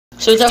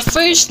So the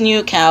first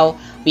new cow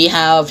we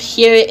have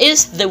here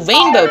is the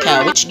rainbow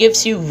cow, which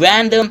gives you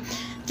random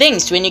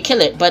things when you kill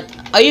it. But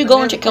are you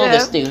going to kill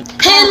this dude?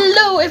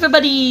 Hello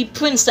everybody,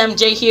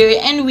 PrinceMJ here,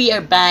 and we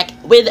are back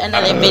with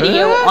another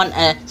video on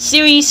a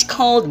series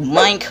called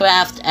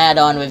Minecraft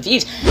add-on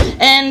reviews.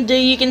 And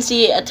you can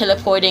see a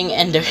teleporting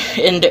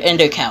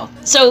ender cow.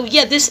 So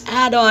yeah, this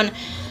add-on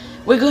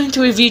we're going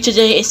to review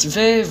today is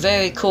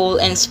very cool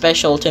and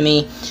special to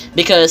me,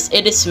 because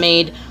it is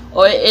made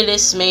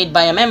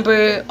by a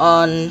member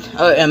on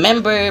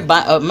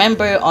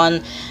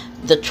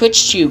the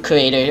TwitchTube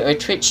creator or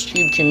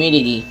TwitchTube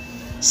community.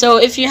 So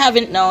if you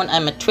haven't known,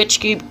 I'm a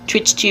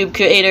TwitchTube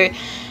creator,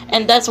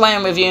 and that's why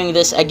I'm reviewing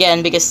this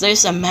again, because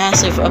there's a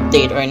massive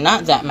update, or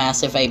not that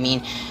massive, I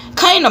mean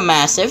kind of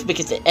massive,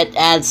 because it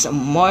adds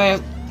more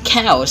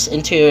cows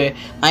into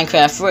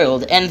Minecraft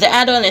world, and the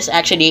add-on is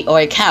actually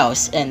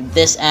OreCows, and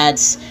this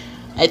adds,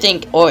 I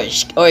think,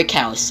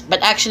 OreCows,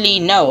 but actually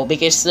no,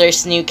 because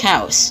there's new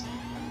cows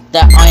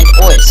that aren't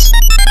ores.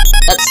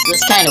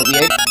 That's kind of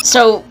weird.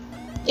 So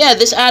yeah,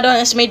 this add-on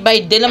is made by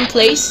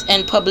DelamGamplays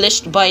and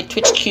published by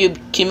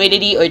TwitchTube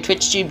community or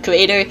TwitchTube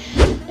creator,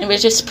 and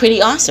which is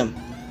pretty awesome.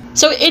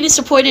 So it is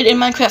supported in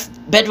Minecraft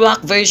Bedrock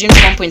versions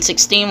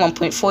 1.16,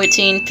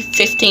 1.14,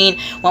 15,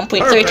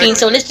 1.13.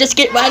 So let's just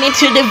get right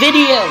into the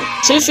video.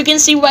 So if you can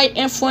see right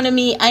in front of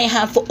me, I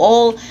have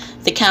all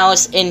the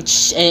cows in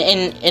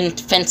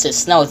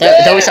fences. No,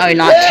 those are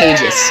not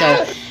cages.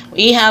 So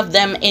we have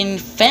them in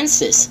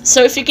fences.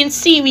 So if you can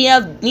see, we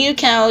have new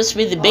cows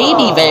with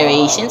baby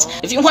variations.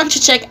 If you want to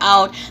check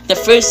out the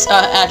first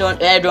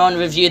add-on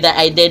review that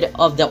I did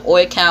of the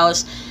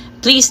OreCows,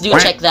 please do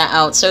check that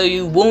out, so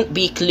you won't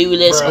be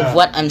clueless of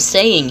what I'm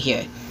saying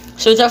here.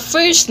 So the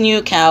first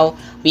new cow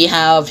we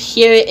have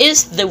here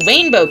is the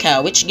rainbow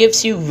cow, which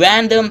gives you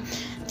random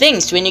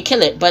things when you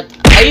kill it. But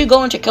are you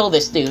going to kill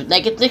this dude?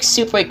 Like, it looks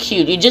super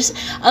cute.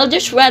 I'll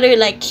just rather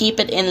like keep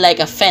it in like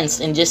a fence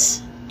and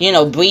just, you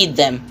know, breed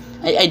them.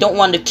 I don't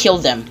want to kill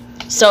them.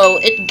 So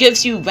it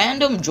gives you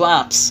random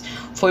drops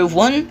for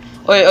one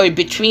or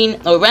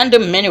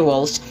random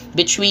minerals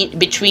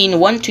between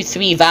 1 to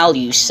 3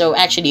 values. So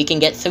actually you can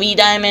get 3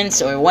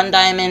 diamonds or 1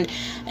 diamond,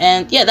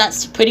 and yeah,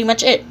 that's pretty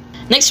much it.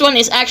 Next one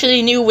is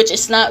actually new, which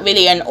is not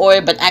really an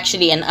ore but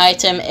actually an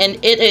item, and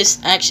it is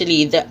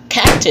actually the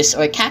cactus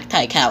or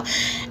cacti cow,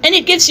 and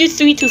it gives you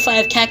 3 to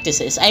 5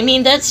 cactuses. I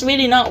mean, that's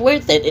really not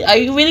worth it. Do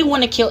you really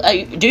want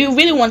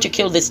to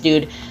kill this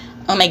dude?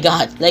 Oh my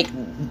god, like,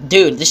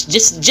 dude,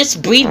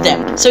 just breed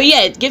them. So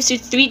yeah, it gives you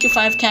 3 to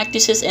 5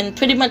 cactuses, and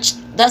pretty much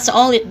that's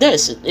all it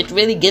does. It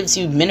really gives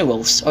you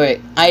minerals or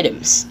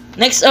items.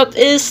 Next up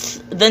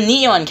is the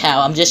neon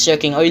cow. I'm just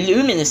joking, or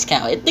luminous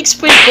cow. It looks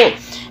pretty cool,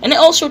 and I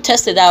also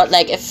tested out,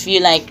 like, if you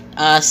like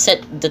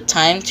set the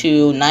time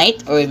to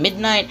night or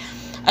midnight,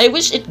 I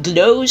wish it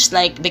glows,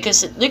 like,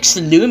 because it looks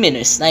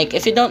luminous. Like,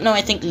 if you don't know,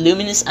 I think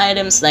luminous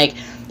items, like,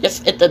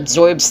 if it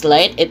absorbs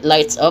light, it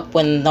lights up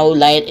when no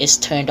light is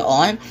turned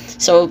on.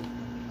 So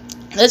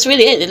that's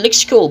really it. It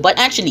looks cool. But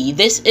actually,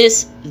 this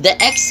is the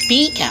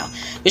XP cow,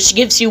 which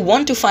gives you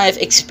 1 to 5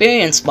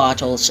 experience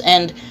bottles.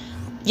 And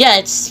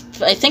yeah,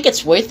 I think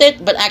it's worth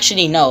it, but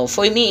actually no.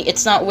 For me,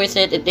 it's not worth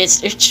it.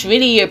 It's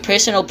really your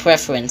personal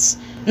preference.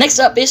 Next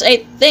up is,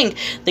 I think,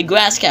 the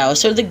grass cow.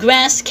 So the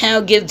grass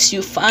cow gives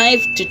you 5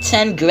 to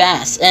 10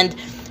 grass, and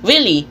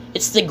really,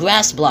 it's the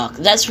grass block.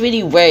 That's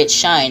really where it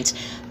shines.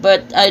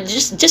 But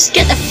just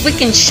get a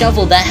freaking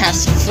shovel that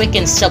has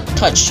freaking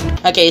self-touch.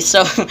 Okay,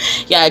 so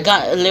yeah, I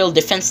got a little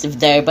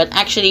defensive there, but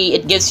actually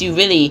it gives you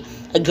really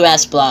a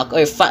grass block,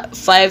 or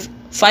 5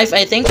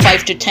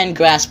 to 10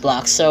 grass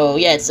blocks. So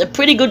yeah, it's a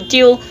pretty good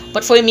deal,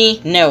 but for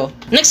me, no.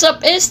 Next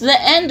up is the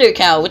ender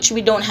cow, which we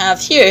don't have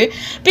here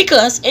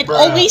because it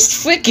always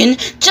freaking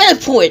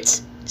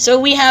teleports. So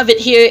we have it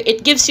here.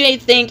 It gives you, I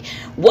think,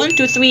 1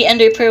 to 3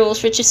 ender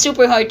pearls, which is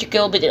super hard to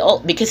kill, but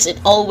because it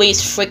always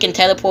freaking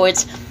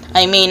teleports.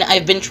 I mean,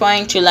 I've been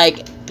trying to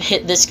like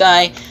hit this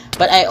guy,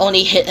 but I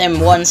only hit him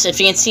once. If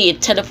you can see,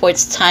 it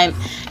teleports time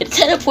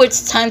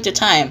to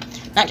time.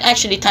 Not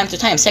actually time to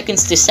time,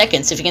 seconds to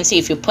seconds. If you can see,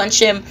 if you punch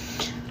him,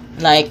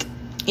 like,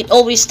 it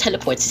always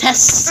teleports. It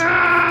has...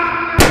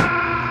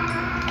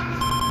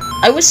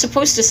 I was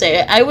supposed to say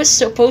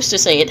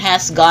it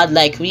has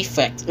godlike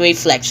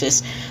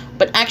reflexes,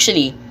 but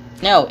actually,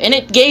 no. And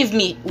it gave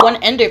me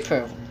 1 ender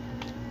pearl.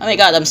 Oh my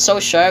god, I'm so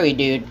sorry,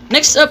 dude.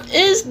 Next up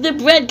is the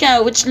bread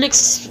cow, which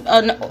looks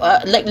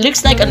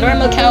like a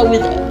normal cow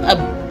with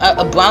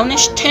a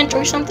brownish tint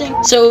or something.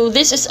 So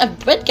this is a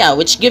bread cow,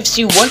 which gives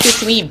you 1 to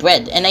 3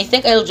 bread, and I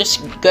think I'll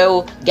just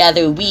go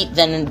gather wheat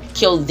then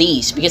kill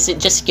these, because it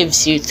just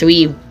gives you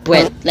 3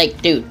 bread.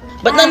 Like, dude.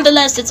 But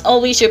nonetheless, it's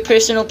always your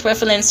personal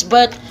preference,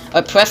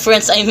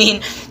 I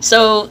mean.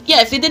 So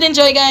yeah, if you did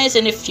enjoy, guys,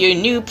 and if you're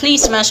new,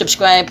 please smash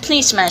subscribe,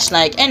 please smash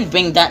like, and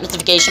ring that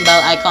notification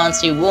bell icon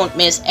so you won't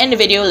miss any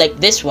video like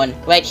this one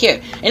right here.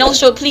 And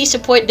also, please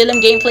support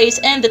DelamGamplays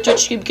and the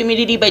TwitchTube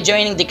community by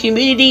joining the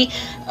community,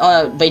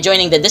 by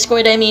joining the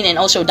Discord, I mean, and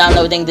also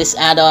downloading this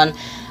add-on.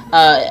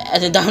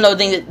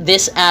 downloading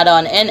this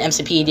add-on and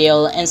MCP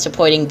deal and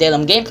supporting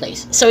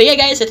DelamGamplays. So yeah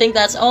guys, I think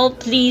that's all.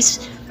 Please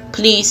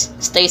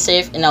stay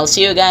safe, and I'll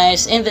see you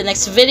guys in the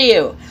next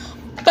video.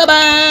 Bye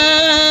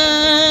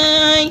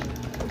bye.